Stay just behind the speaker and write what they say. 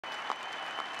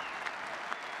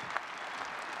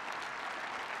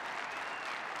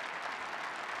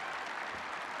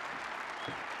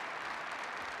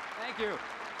Thank you.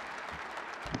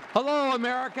 Hello,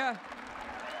 America.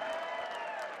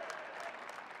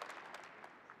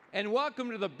 And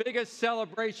welcome to the biggest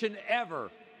celebration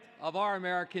ever of our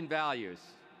American values.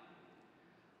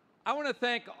 I want to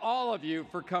thank all of you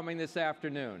for coming this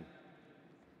afternoon.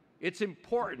 It's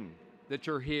important that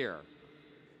you're here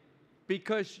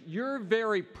because your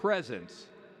very presence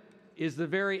is the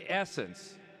very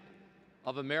essence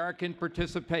of American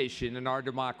participation in our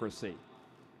democracy.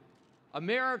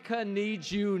 America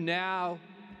needs you now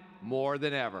more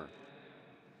than ever.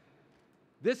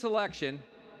 This election,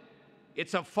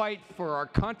 it's a fight for our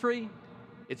country,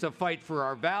 it's a fight for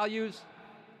our values,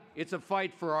 it's a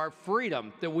fight for our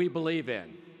freedom that we believe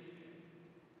in.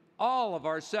 All of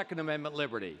our Second Amendment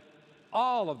liberty,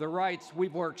 all of the rights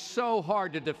we've worked so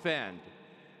hard to defend,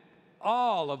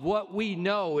 all of what we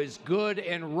know is good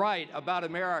and right about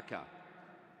America,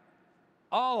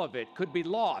 all of it could be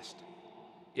lost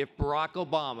if Barack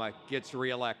Obama gets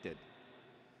reelected.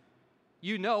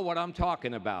 You know what I'm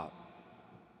talking about.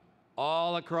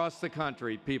 All across the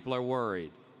country, people are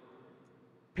worried.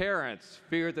 Parents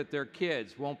fear that their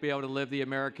kids won't be able to live the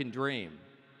American dream.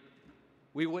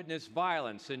 We witness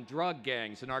violence and drug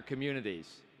gangs in our communities.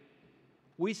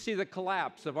 We see the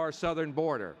collapse of our southern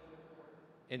border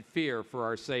and fear for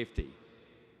our safety.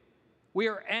 We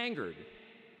are angered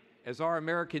as our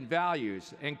American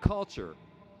values and culture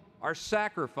are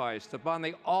sacrificed upon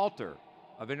the altar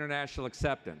of international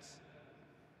acceptance.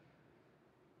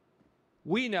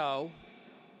 We know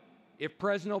if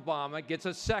President Obama gets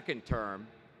a second term,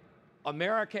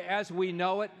 America as we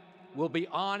know it will be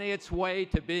on its way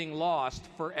to being lost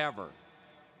forever.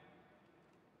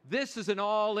 This is an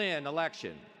all-in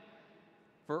election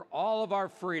for all of our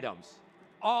freedoms,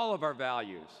 all of our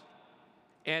values,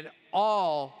 and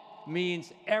all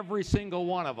means every single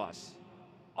one of us.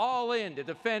 All in to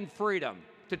defend freedom,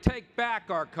 to take back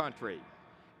our country.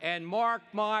 And mark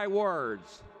my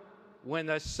words, when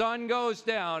the sun goes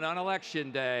down on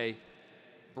Election Day,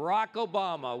 Barack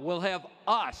Obama will have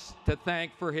us to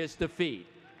thank for his defeat.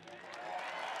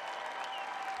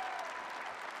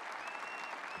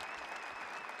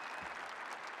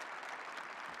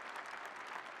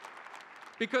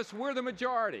 Because we're the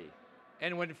majority,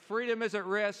 and when freedom is at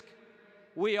risk,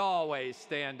 we always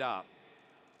stand up.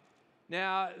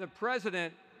 Now, the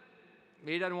president,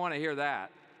 he doesn't want to hear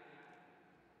that.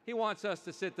 He wants us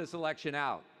to sit this election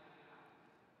out.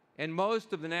 And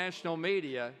most of the national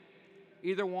media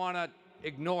either want to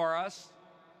ignore us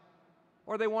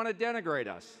or they want to denigrate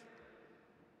us.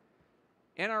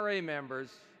 NRA members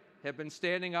have been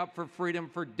standing up for freedom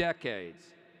for decades.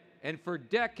 And for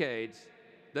decades,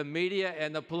 the media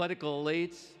and the political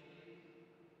elites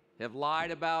have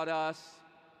lied about us,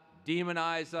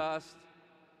 demonized us,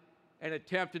 and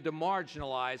attempted to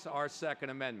marginalize our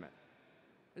Second Amendment.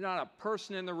 There's not a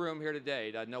person in the room here today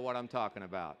that doesn't know what I'm talking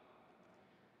about.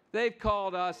 They've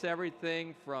called us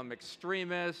everything from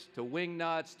extremists to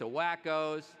wingnuts to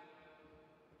wackos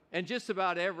and just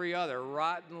about every other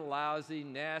rotten, lousy,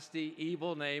 nasty,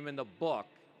 evil name in the book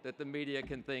that the media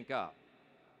can think up.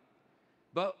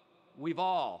 But we've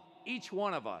all, each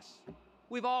one of us,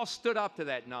 we've all stood up to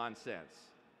that nonsense.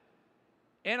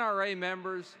 NRA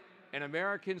members and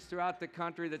Americans throughout the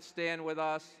country that stand with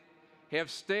us have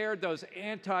stared those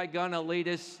anti-gun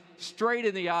elitists straight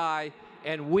in the eye,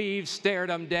 and we've stared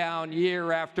them down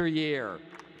year after year.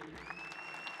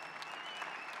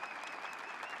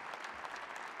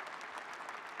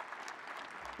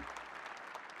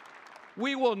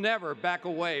 We will never back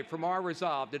away from our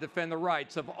resolve to defend the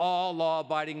rights of all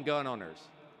law-abiding gun owners.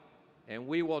 And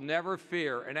we will never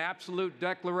fear an absolute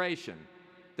declaration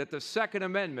that the Second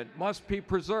Amendment must be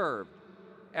preserved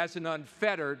as an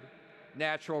unfettered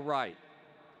natural right,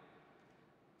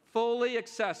 fully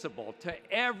accessible to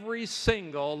every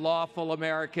single lawful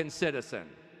American citizen.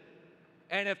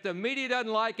 And if the media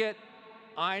doesn't like it,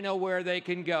 I know where they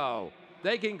can go.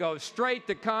 They can go straight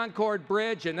to Concord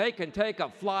Bridge and they can take a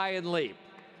flying leap.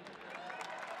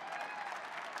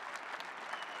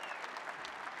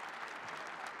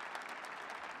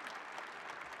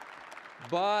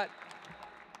 But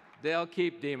they'll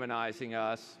keep demonizing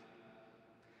us.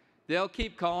 They'll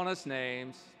keep calling us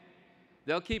names.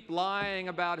 They'll keep lying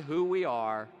about who we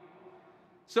are.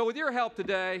 So with your help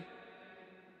today,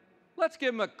 let's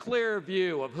give them a clear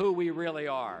view of who we really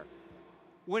are.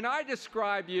 When I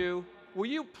describe you, will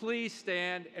you please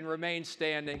stand and remain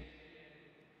standing?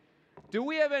 Do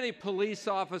we have any police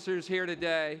officers here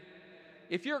today?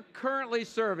 If you're currently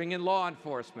serving in law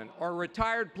enforcement or a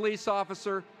retired police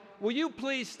officer, will you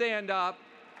please stand up?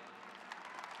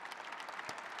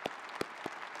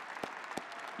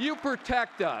 You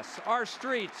protect us, our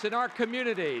streets, and our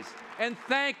communities, and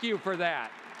thank you for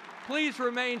that. Please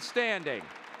remain standing.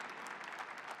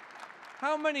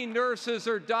 How many nurses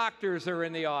or doctors are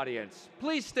in the audience?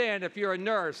 Please stand if you're a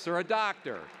nurse or a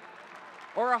doctor,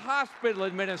 or a hospital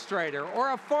administrator,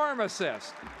 or a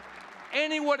pharmacist.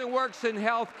 Anyone who works in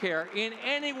healthcare in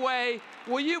any way,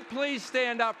 will you please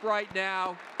stand up right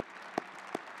now?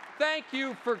 Thank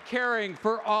you for caring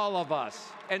for all of us,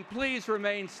 and please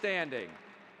remain standing.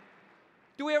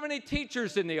 Do we have any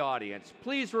teachers in the audience?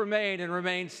 Please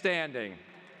remain standing.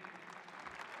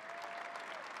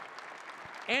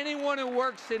 Anyone who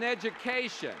works in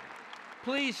education,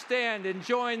 please stand and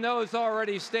join those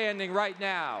already standing right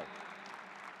now.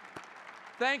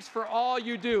 Thanks for all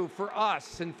you do for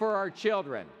us and for our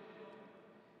children.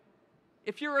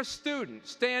 If you're a student,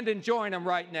 stand and join them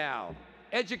right now.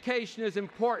 Education is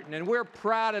important, and we're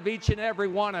proud of each and every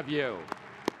one of you.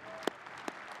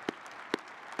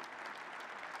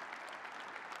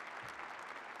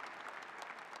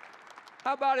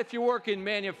 How about if you work in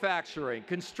manufacturing,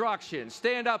 construction?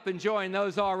 Stand up and join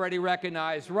those already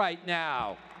recognized right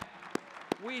now.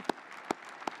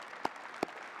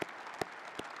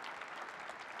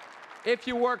 If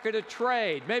you work at a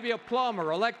trade, maybe a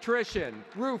plumber, electrician,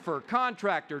 roofer,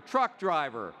 contractor, truck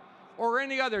driver, or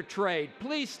any other trade,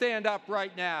 please stand up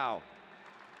right now.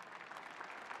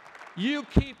 You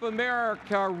keep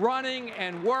America running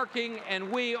and working,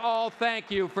 and we all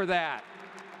thank you for that.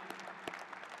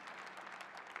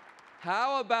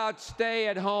 How about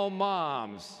stay-at-home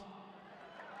moms?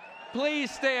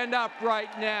 Please stand up right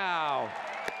now.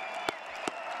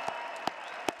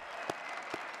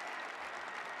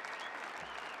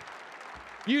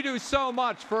 You do so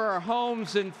much for our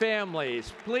homes and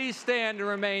families. Please stand and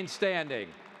remain standing.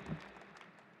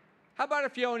 How about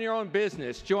if you own your own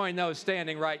business? Join those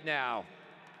standing right now.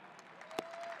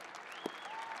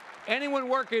 Anyone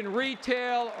working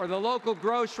retail or the local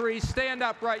grocery, stand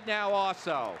up right now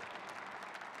also.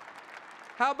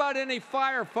 How about any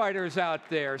firefighters out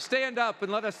there? Stand up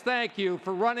and let us thank you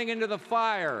for running into the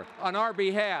fire on our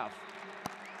behalf.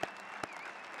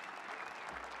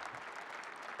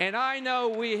 And I know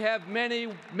we have many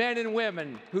men and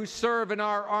women who serve in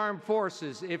our armed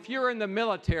forces. If you're in the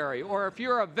military or if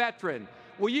you're a veteran,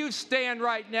 will you stand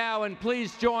right now and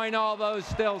please join all those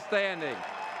still standing?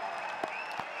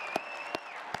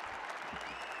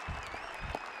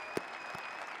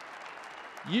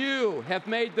 You have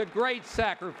made the great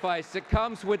sacrifice that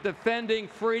comes with defending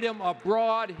freedom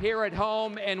abroad, here at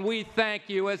home, and we thank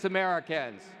you as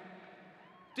Americans.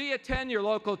 Do you attend your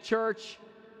local church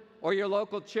or your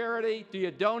local charity? Do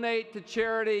you donate to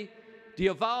charity? Do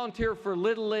you volunteer for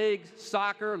Little League,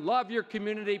 soccer, love your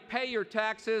community, pay your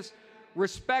taxes,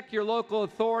 respect your local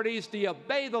authorities? Do you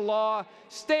obey the law?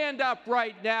 Stand up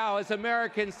right now as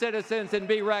American citizens and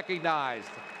be recognized.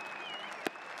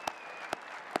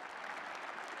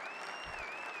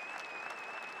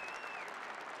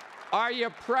 Are you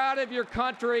proud of your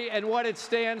country and what it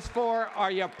stands for? Are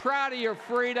you proud of your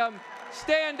freedom?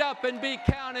 Stand up and be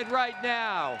counted right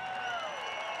now.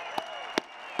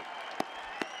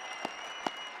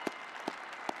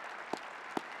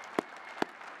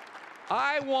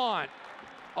 I want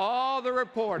all the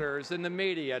reporters and the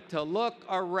media to look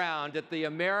around at the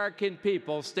American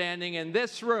people standing in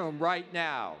this room right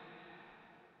now.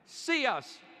 See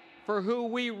us for who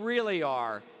we really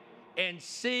are, and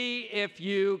see if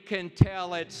you can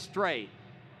tell it straight.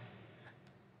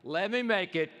 Let me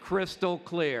make it crystal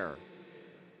clear.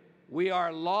 We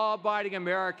are law-abiding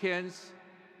Americans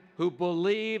who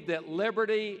believe that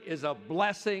liberty is a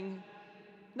blessing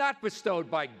not bestowed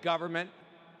by government,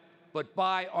 but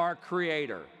by our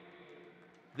Creator,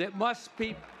 that must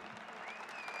be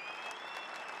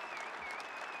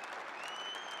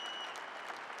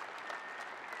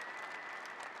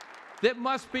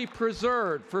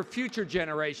preserved for future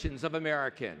generations of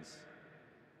Americans.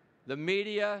 The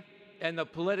media and the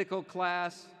political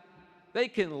class, they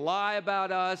can lie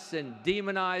about us and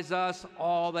demonize us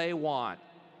all they want,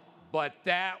 but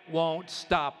that won't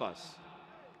stop us.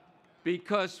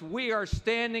 Because we are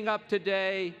standing up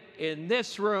today in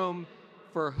this room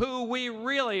for who we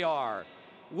really are.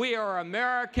 We are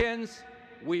Americans,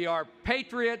 we are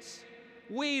patriots,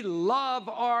 we love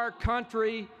our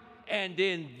country, and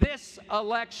in this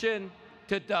election,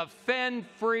 to defend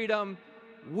freedom,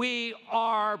 we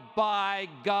are, by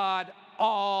God,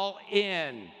 all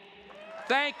in.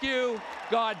 Thank you,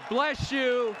 God bless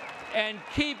you, and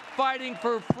keep fighting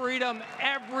for freedom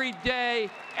every day,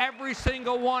 every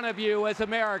single one of you as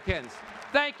Americans.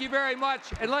 Thank you very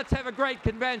much, and let's have a great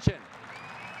convention.